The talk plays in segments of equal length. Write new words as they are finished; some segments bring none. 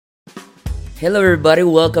Hello, everybody.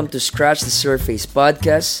 Welcome to Scratch the Surface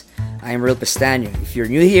podcast. I'm Real Pestano. If you're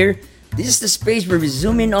new here, this is the space where we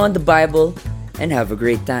zoom in on the Bible and have a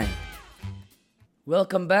great time.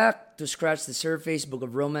 Welcome back to Scratch the Surface, Book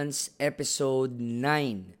of Romans, episode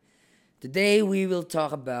 9. Today, we will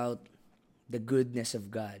talk about the goodness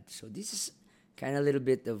of God. So, this is kind of a little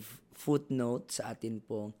bit of footnote sa atin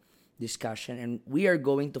pong discussion. And we are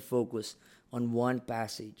going to focus on one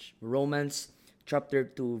passage, Romans chapter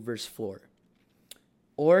 2, verse 4.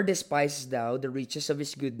 Or despisest thou the riches of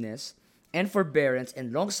his goodness and forbearance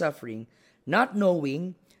and longsuffering, not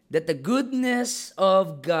knowing that the goodness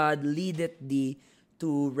of God leadeth thee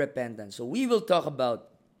to repentance. So we will talk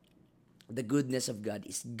about the goodness of God.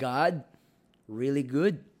 Is God really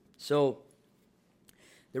good? So,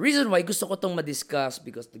 the reason why gusto ko itong madiscuss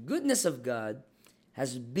because the goodness of God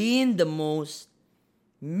has been the most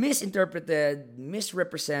misinterpreted,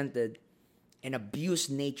 misrepresented, and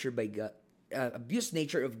abused nature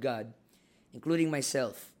of God, including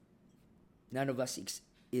myself. None of us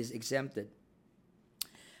is exempted.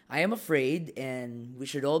 I am afraid, and we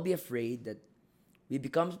should all be afraid, that we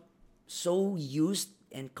become so used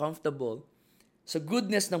and comfortable sa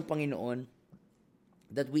goodness ng Panginoon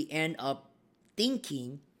that we end up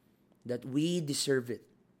thinking that we deserve it.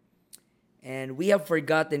 And we have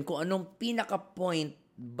forgotten kung anong pinaka-point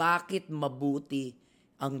bakit mabuti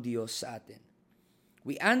ang Diyos sa atin.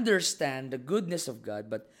 We understand the goodness of God,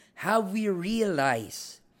 but have we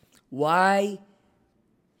realized why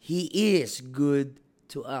He is good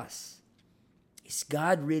to us? Is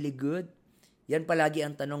God really good? Yan palagi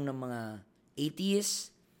ang tanong ng mga atheists,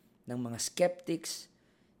 ng mga skeptics,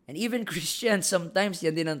 and even Christians. Sometimes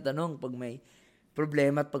yan din ang tanong pag may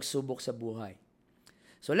problema at pagsubok sa buhay.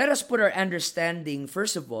 So let us put our understanding,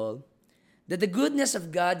 first of all, that the goodness of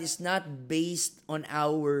God is not based on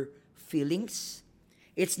our feelings.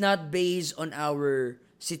 It's not based on our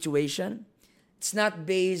situation. It's not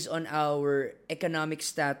based on our economic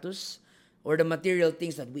status or the material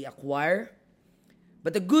things that we acquire.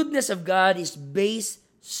 But the goodness of God is based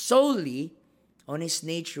solely on His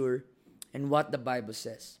nature and what the Bible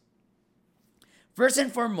says. First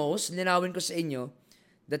and foremost, linawin ko sa inyo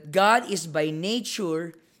that God is by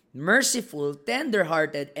nature merciful,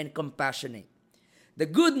 tender-hearted, and compassionate. The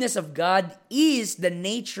goodness of God is the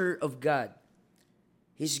nature of God.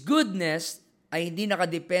 His goodness ay hindi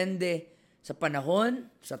nakadepende sa panahon,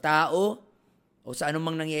 sa tao, o sa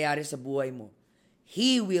anumang nangyayari sa buhay mo.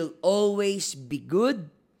 He will always be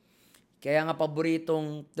good. Kaya nga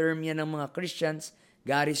paboritong term yan ng mga Christians,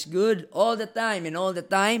 God is good all the time, and all the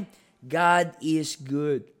time, God is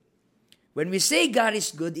good. When we say God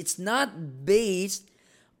is good, it's not based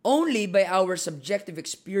only by our subjective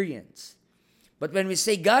experience. But when we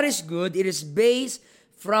say God is good, it is based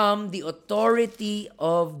from the authority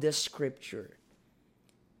of the Scripture.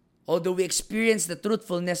 Although we experience the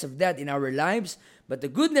truthfulness of that in our lives, but the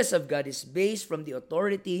goodness of God is based from the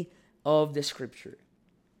authority of the Scripture.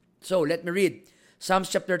 So, let me read.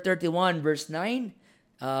 Psalms chapter 31, verse 9,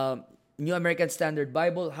 New American Standard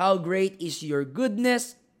Bible. How great is your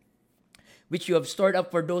goodness, which you have stored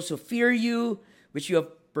up for those who fear you, which you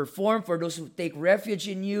have performed for those who take refuge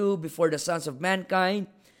in you before the sons of mankind.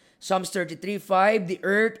 Psalms 33:5, the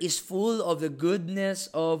earth is full of the goodness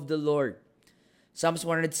of the Lord. Psalms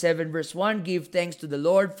 107 verse 1, give thanks to the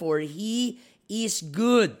Lord, for He is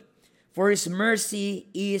good, for His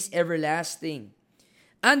mercy is everlasting.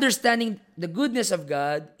 Understanding the goodness of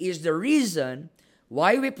God is the reason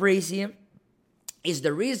why we praise Him, is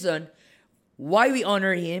the reason why we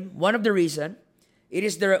honor Him, one of the reason. It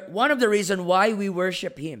is one of the reason why we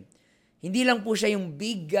worship Him. Hindi lang po siya yung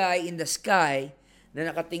big guy in the sky na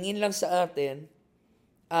nakatingin lang sa atin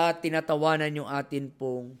at tinatawanan yung atin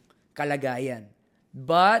pong kalagayan.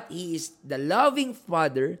 But He is the loving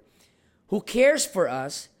Father who cares for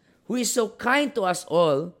us, who is so kind to us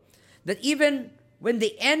all, that even when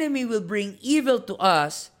the enemy will bring evil to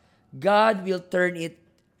us, God will turn it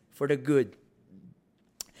for the good.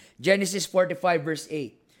 Genesis 45 verse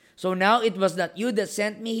 8. So now it was not you that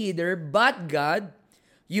sent me hither, but God.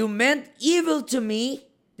 You meant evil to me,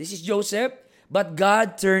 this is Joseph, but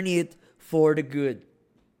God turned it for the good.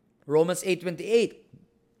 Romans 8:28.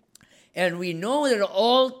 And we know that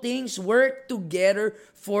all things work together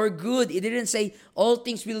for good. It didn't say all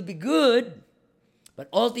things will be good, but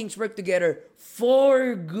all things work together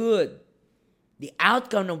for good. The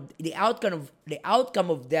outcome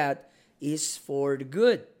of that is for the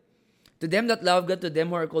good. To them that love God, to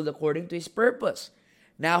them who are called according to His purpose.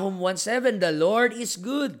 Nahum 1:7, the Lord is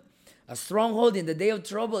good, a stronghold in the day of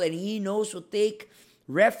trouble, and He knows who take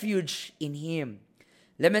refuge in Him.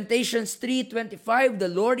 Lamentations 3:25, the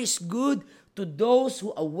Lord is good to those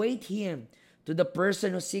who await Him, to the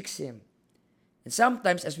person who seeks Him. And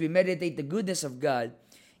sometimes as we meditate the goodness of God,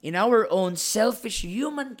 in our own selfish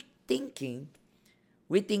human thinking,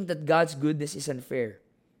 we think that God's goodness is unfair.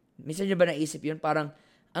 Minsan nyo ba naisip yun? Parang,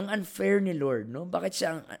 ang unfair ni Lord, no? Bakit siya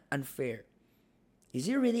ang unfair? Is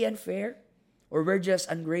He really unfair? Or we're just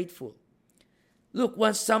ungrateful? Look,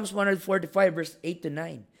 Psalms 145 verse 8 to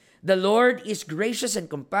 9. The Lord is gracious and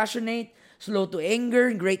compassionate, slow to anger,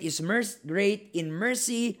 and great in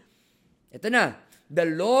mercy. Ito na. The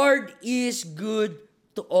Lord is good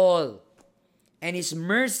to all, and His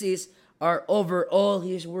mercies are over all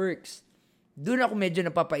His works. Doon ako medyo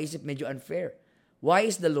napapaisip, medyo unfair. Why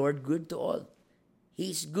is the Lord good to all? He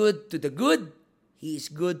is good to the good. He is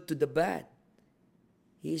good to the bad.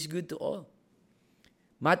 He is good to all.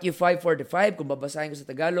 Matthew 5:45, kung babasahin ko sa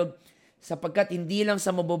Tagalog, sapagkat hindi lang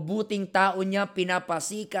sa mabubuting tao niya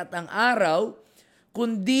pinapasikat ang araw,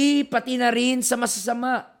 kundi pati na rin sa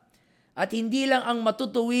masasama. At hindi lang ang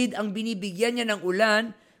matutuwid ang binibigyan niya ng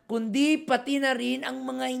ulan, kundi pati na rin ang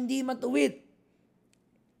mga hindi matuwid.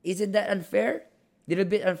 Isn't that unfair? Little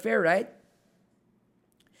bit unfair, right?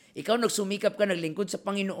 Ikaw nagsumikap ka, naglingkod sa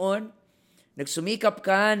Panginoon, nagsumikap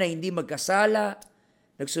ka na hindi magkasala,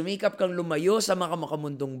 nagsumikap kang lumayo sa mga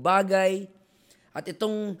makamundong bagay, at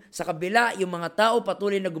itong sa kabila, yung mga tao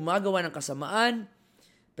patuloy na gumagawa ng kasamaan,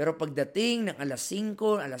 pero pagdating ng alas 5,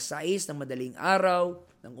 alas 6 ng madaling araw,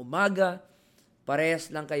 ng umaga,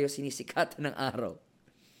 parehas lang kayo sinisikatan ng araw.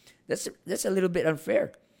 That's a little bit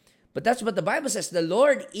unfair. But that's what the Bible says. The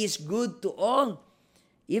Lord is good to all,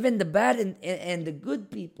 even the bad and the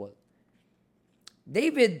good people.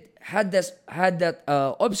 David had that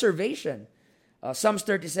observation. Psalms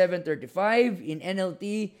 37:35 in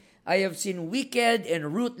NLT, I have seen wicked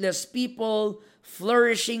and rootless people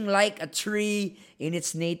flourishing like a tree in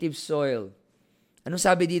its native soil. Anong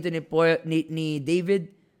sabi dito ni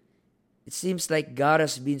David? It seems like God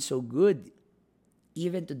has been so good,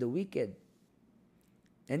 even to the wicked.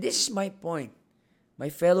 And this is my point,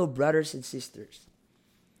 my fellow brothers and sisters.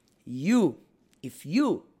 If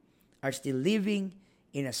you are still living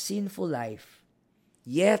in a sinful life,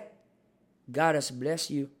 yet God has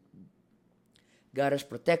blessed you, God has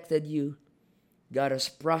protected you, God has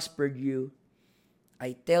prospered you,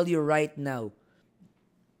 I tell you right now,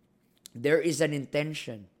 there is an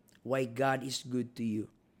intention why God is good to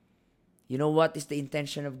you. You know what is the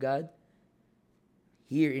intention of God?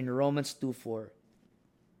 Here in Romans 2:4,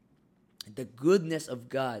 the goodness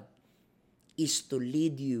of God is to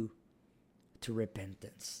lead you to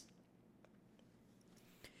repentance.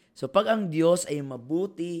 So pag ang Diyos ay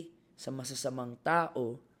mabuti sa masasamang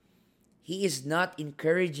tao, He is not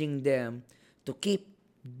encouraging them to keep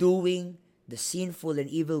doing the sinful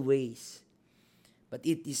and evil ways. But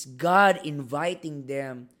it is God inviting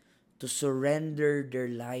them to surrender their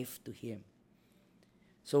life to Him.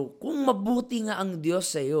 So, kung mabuti nga ang Diyos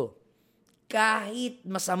sa iyo, kahit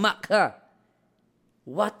masama ka,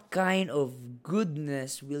 what kind of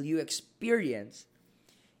goodness will you experience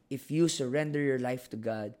if you surrender your life to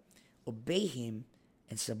God, obey Him,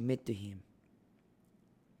 and submit to Him?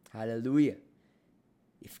 Hallelujah.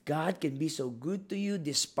 If God can be so good to you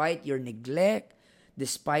despite your neglect,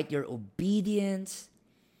 despite your obedience,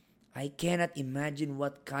 I cannot imagine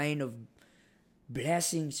what kind of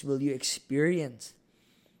blessings will you experience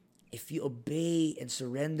if you obey and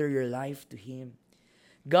surrender your life to Him.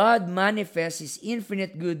 God manifests His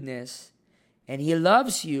infinite goodness, and He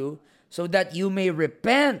loves you so that you may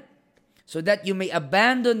repent, so that you may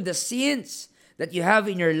abandon the sins that you have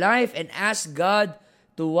in your life and ask God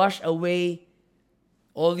to wash away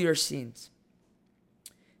all your sins.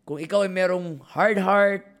 Kung ikaw ay merong hard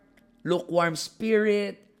heart, lukewarm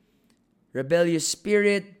spirit, rebellious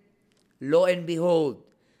spirit, lo and behold,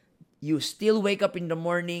 you still wake up in the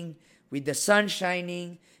morning with the sun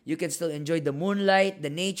shining. You can still enjoy the moonlight, the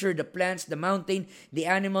nature, the plants, the mountain, the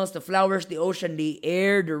animals, the flowers, the ocean, the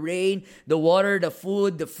air, the rain, the water, the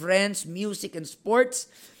food, the friends, music, and sports.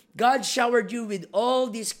 God showered you with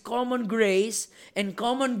all this common grace and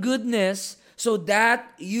common goodness so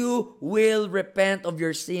that you will repent of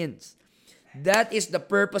your sins. That is the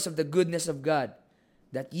purpose of the goodness of God,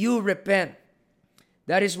 that you repent.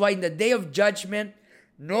 That is why in the day of judgment,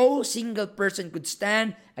 no single person could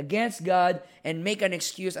stand against God and make an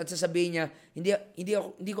excuse at sasabihin niya,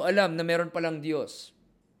 hindi ko alam na meron palang Diyos.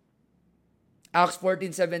 Acts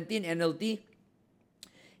 14:17 NLT.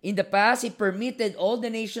 In the past, He permitted all the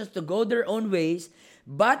nations to go their own ways,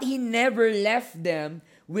 but He never left them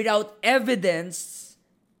without evidence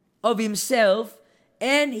of Himself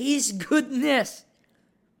and His goodness.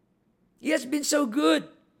 He has been so good.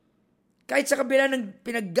 Kahit sa kabila ng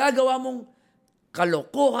pinaggagawa mong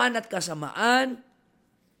kalokohan at kasamaan,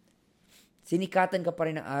 sinikatan ka pa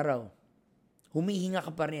rin ng araw. Humihinga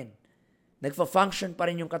ka pa rin. Nagfa-function pa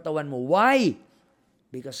rin yung katawan mo. Why?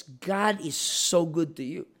 Because God is so good to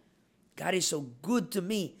you. God is so good to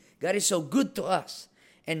me. God is so good to us.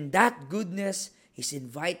 And that goodness is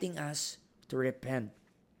inviting us to repent.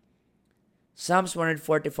 Psalms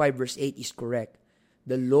 145 verse 8 is correct.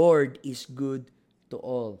 The Lord is good to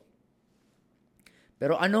all.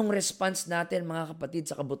 Pero anong response natin, mga kapatid,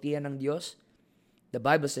 sa kabutihan ng Diyos? The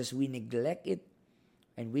Bible says we neglect it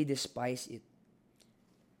and we despise it.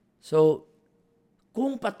 So,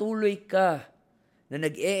 kung patuloy ka na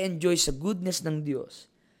nag-e-enjoy sa goodness ng Diyos,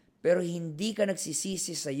 pero hindi ka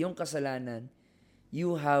nagsisisi sa iyong kasalanan,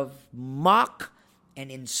 you have mocked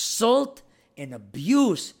and insult and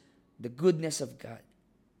abuse the goodness of God.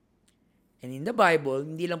 And in the Bible,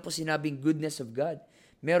 hindi lang po sinabing goodness of God.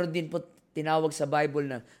 Meron din po tinawag sa Bible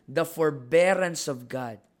na the forbearance of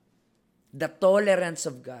God, the tolerance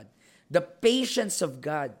of God, the patience of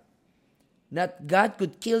God. Not God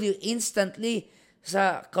could kill you instantly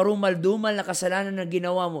sa karumal-dumal na kasalanan na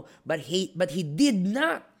ginawa mo, but he did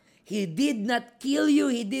not. He did not kill you.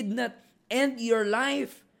 He did not end your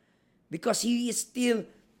life because He is still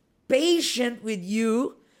patient with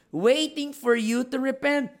you, waiting for you to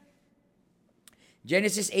repent.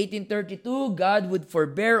 Genesis 18:32, God would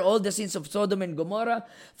forbear all the sins of Sodom and Gomorrah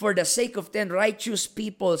for the sake of 10 righteous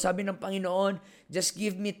people. Sabi ng Panginoon, just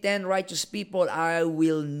give me 10 righteous people. I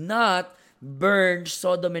will not burn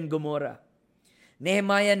Sodom and Gomorrah.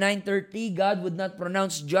 Nehemiah 9:30, God would not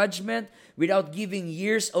pronounce judgment without giving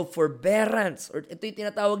years of forbearance. Or ito yung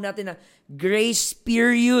tinatawag natin na grace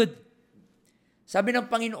period. Sabi ng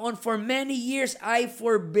Panginoon, for many years I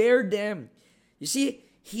forbear them. You see,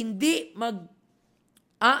 hindi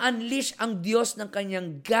a-unleash ang Diyos ng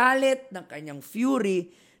kanyang galit, ng kanyang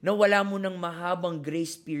fury, na wala mo ng mahabang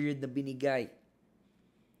grace period na binigay.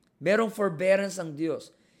 Merong forbearance ang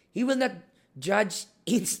Diyos. He will not judge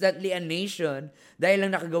instantly a nation dahil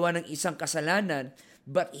lang nakagawa ng isang kasalanan,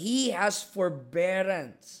 but He has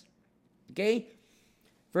forbearance. Okay?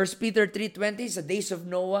 1 Peter 3:20, sa days of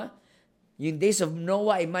Noah, yung days of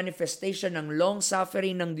Noah ay manifestation ng long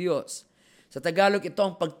suffering ng Diyos. Sa Tagalog, ito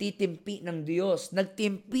ang pagtitimpi ng Diyos.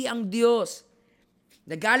 Nagtimpi ang Diyos.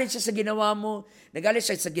 Nagalit siya sa ginawa mo, nagalit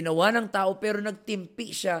siya sa ginawa ng tao, pero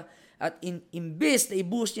nagtimpi siya. At imbes na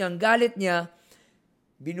ibuhos niya ang galit niya,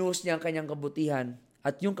 binuhos niya ang kanyang kabutihan.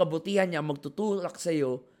 At yung kabutihan niya magtutulak sa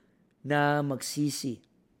iyo na magsisi.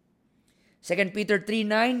 2 Peter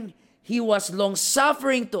 3:9, He was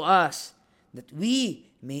long-suffering to us, that we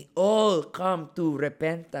may all come to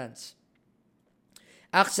repentance.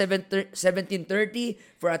 Acts 17:30,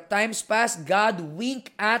 for at times past, God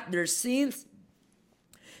winked at their sins.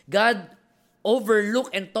 God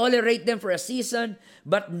overlooked and tolerate them for a season,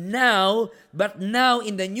 but now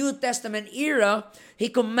in the New Testament era,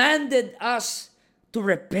 He commanded us to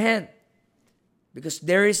repent, because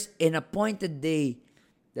there is an appointed day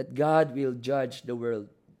that God will judge the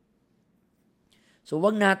world. So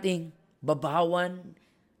wag nating babawan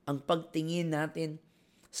ang pagtingin natin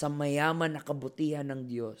sa mayaman na kabutihan ng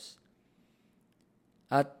Diyos.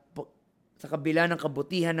 At sa kabila ng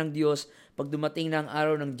kabutihan ng Diyos, pag dumating na ang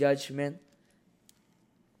araw ng judgment,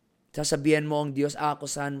 sasabihan mo ang Diyos,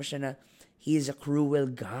 aakusahan mo siya na He is a cruel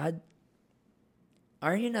God?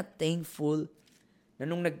 Are you not thankful na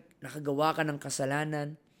nung nakagawa ka ng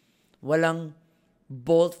kasalanan, walang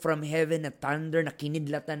bolt from heaven na thunder na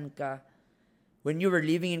kinidlatan ka? When you were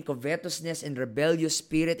living in covetousness and rebellious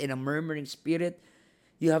spirit and a murmuring spirit,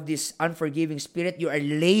 you have this unforgiving spirit, you are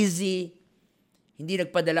lazy, hindi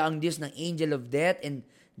nagpadala ang Diyos ng angel of death and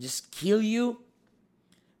just kill you.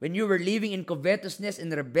 When you were living in covetousness and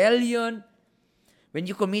rebellion, when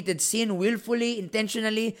you committed sin willfully,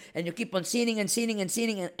 intentionally, and you keep on sinning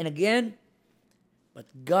and again, but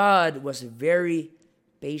God was very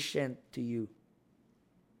patient to you.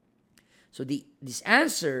 So this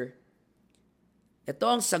answer, ito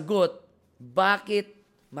ang sagot, bakit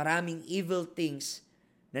maraming evil things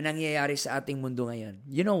na nangyayari sa ating mundo ngayon.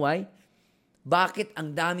 You know why? Bakit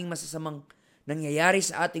ang daming masasamang nangyayari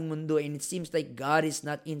sa ating mundo and it seems like God is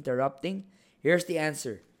not interrupting? Here's the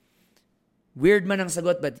answer. Weird man ang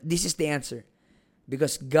sagot, but this is the answer.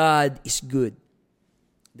 Because God is good.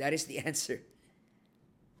 That is the answer.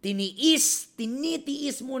 Tinitiis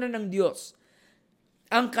muna ng Diyos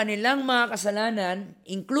ang kanilang mga kasalanan,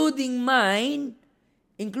 including mine,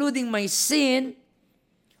 including my sin,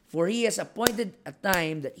 for He has appointed a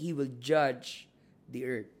time that He will judge the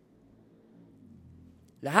earth.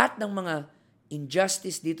 Lahat ng mga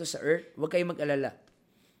injustice dito sa earth, huwag kayong mag-alala.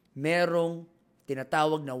 Merong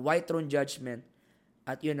tinatawag na white throne judgment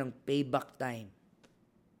At yun ang payback time.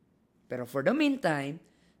 Pero for the meantime,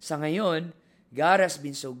 sa ngayon, God has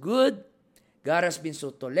been so good. God has been so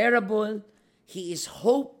tolerable. He is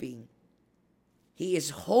hoping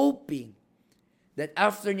that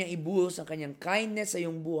after niya ibuhos ang kanyang kindness sa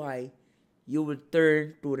iyong buhay, you will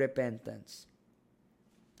turn to repentance.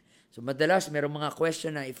 So madalas, merong mga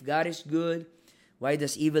question na, if God is good, why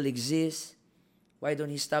does evil exist? Why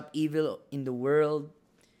don't He stop evil in the world?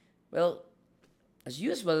 Well, as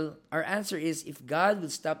usual, our answer is, if God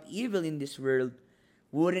will stop evil in this world,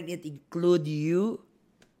 wouldn't it include you?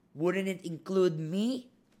 Wouldn't it include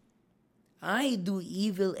me? I do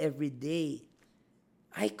evil every day.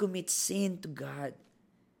 I commit sin to God.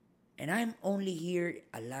 And I'm only here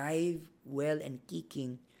alive, well, and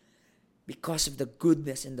kicking because of the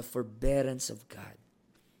goodness and the forbearance of God.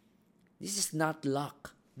 This is not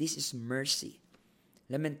luck. This is mercy.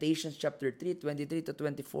 Lamentations chapter 3, 23 to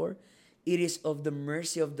 24. It is of the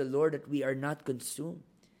mercy of the Lord that we are not consumed.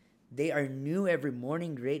 They are new every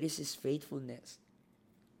morning. Great is His faithfulness.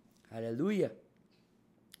 Hallelujah.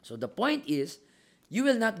 So the point is, you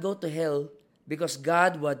will not go to hell because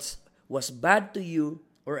God was bad to you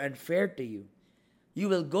or unfair to you. You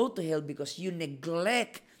will go to hell because you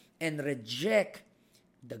neglect and reject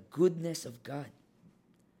the goodness of God.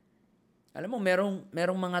 Alam mo, merong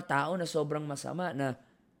mga tao na sobrang masama na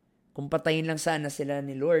kung patayin lang sana sila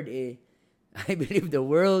ni Lord, I believe the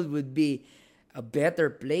world would be a better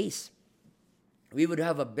place. We would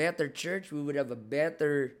have a better church. We would have a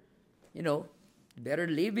better, better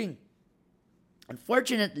living.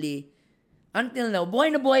 Unfortunately, until now,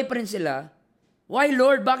 buhay na buhay pa rin sila. Why,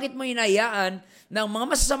 Lord? Bakit mo hinayaan na ang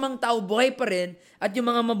mga masasamang tao buhay pa rin at yung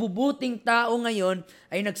mga mabubuting tao ngayon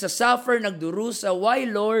ay nagsasuffer, nagdurusa? Why,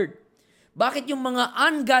 Lord? Bakit yung mga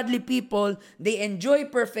ungodly people, they enjoy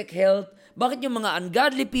perfect health? Bakit yung mga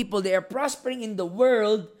ungodly people, they are prospering in the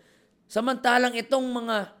world, samantalang itong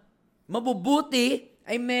mga mabubuti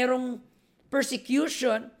ay merong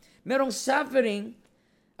persecution, merong suffering,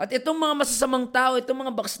 at itong mga masasamang tao, itong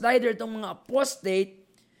mga backslider, itong mga apostate,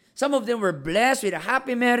 some of them were blessed with a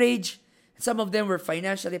happy marriage, and some of them were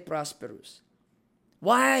financially prosperous.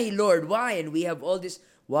 Why, Lord? Why? And we have all these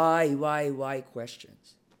why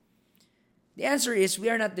questions. The answer is,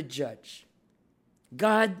 we are not the judge.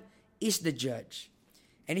 God is the judge.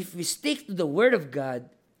 And if we stick to the Word of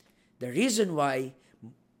God, the reason why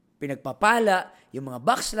pinagpapala yung mga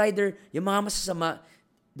backslider, yung mga masasama,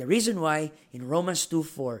 the reason why in Romans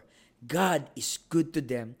 2:4, God is good to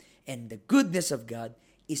them, and the goodness of God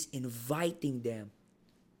is inviting them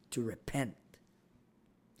to repent.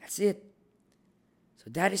 That's it.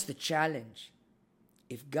 So that is the challenge.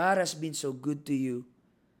 If God has been so good to you,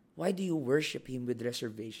 why do you worship Him with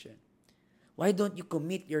reservation? Why don't you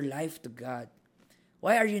commit your life to God?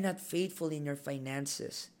 Why are you not faithful in your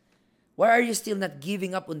finances? Why are you still not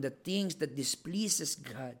giving up on the things that displeases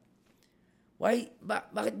God?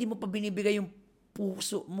 Bakit di mo pa binibigay yung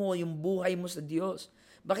puso mo, yung buhay mo sa Diyos?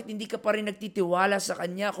 Bakit hindi ka pa rin nagtitiwala sa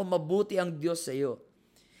Kanya kung mabuti ang Diyos sa iyo?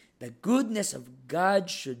 The goodness of God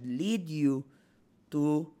should lead you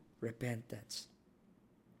to repentance.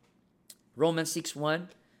 Romans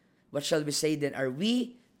 6:1, what shall we say then? Are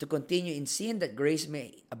we to continue in sin that grace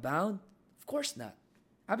may abound? Of course not.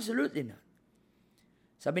 Absolutely not.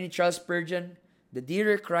 Sabi ni Charles Spurgeon, the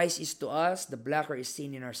dearer Christ is to us, the blacker is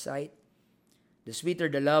sin in our sight. The sweeter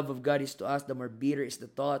the love of God is to us, the more bitter is the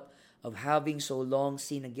thought of having so long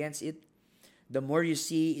sinned against it. The more you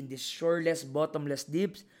see in these shoreless, bottomless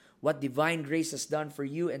deeps what divine grace has done for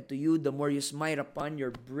you and to you, the more you smite upon your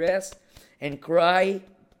breast and cry,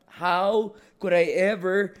 how could I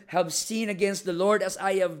ever have sinned against the Lord as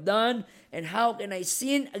I have done? And how can I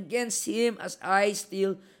sin against Him as I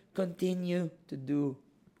still continue to do?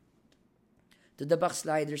 To the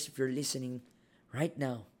backsliders, if you're listening right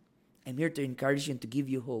now, I'm here to encourage you and to give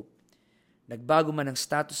you hope. Nagbago man ang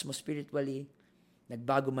status mo spiritually,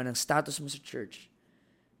 nagbago man ang status mo sa church,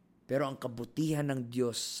 pero ang kabutihan ng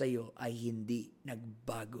Diyos sa iyo ay hindi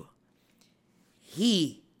nagbago.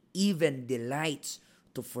 He even delights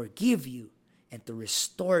to forgive you and to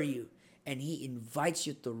restore you, and He invites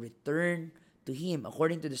you to return to Him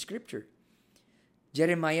according to the Scripture.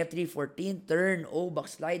 Jeremiah 3:14, turn, O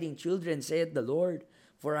backsliding children, saith the Lord,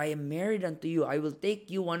 for I am married unto you. I will take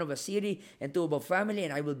you one of a city and two of a family,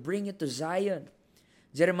 and I will bring you to Zion.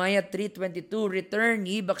 Jeremiah 3:22, return,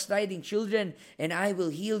 ye backsliding children, and I will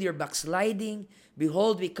heal your backsliding.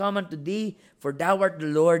 Behold, we come unto thee, for thou art the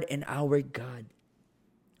Lord and our God.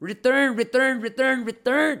 Return, return, return,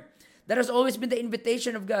 return. That has always been the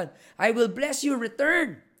invitation of God. I will bless you,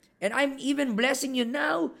 return. And I'm even blessing you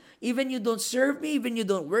now. Even you don't serve me, even you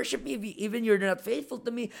don't worship me, even you're not faithful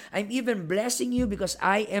to me, I'm even blessing you because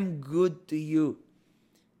I am good to you.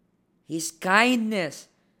 His kindness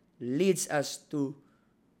leads us to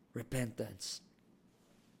repentance.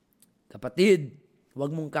 Kapatid,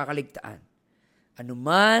 huwag mong kakaligtaan.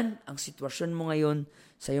 Anuman ang sitwasyon mo ngayon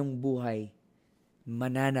sa iyong buhay,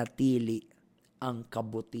 mananatili ang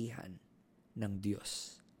kabutihan ng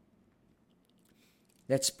Diyos.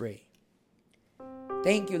 Let's pray.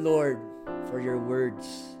 Thank you, Lord, for your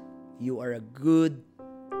words. You are a good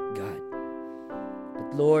God. But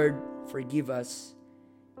Lord, forgive us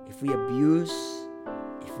if we abuse,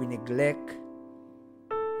 if we neglect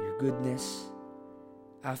your goodness.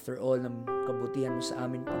 After all ng kabutihan mo sa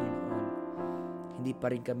amin, Panginoon, hindi pa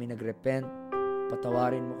rin kami nagrepent.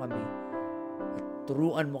 Patawarin mo kami at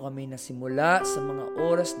turuan mo kami na simula sa mga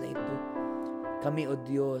oras na ito, kami, O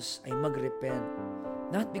Diyos, ay magrepent.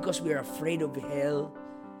 Not because we are afraid of hell,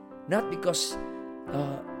 not because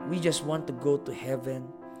we just want to go to heaven,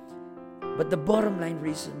 but the bottom line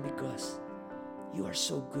reason because you are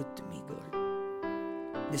so good to me, God.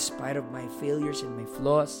 Despite of my failures and my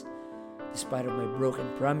flaws, despite of my broken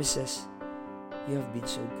promises, you have been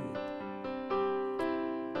so good.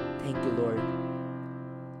 Thank you, Lord.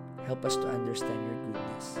 Help us to understand your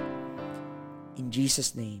goodness. In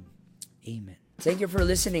Jesus' name, amen. Thank you for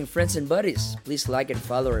listening, friends and buddies. Please like and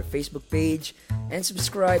follow our Facebook page and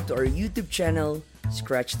subscribe to our YouTube channel,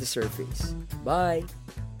 Scratch the Surface. Bye!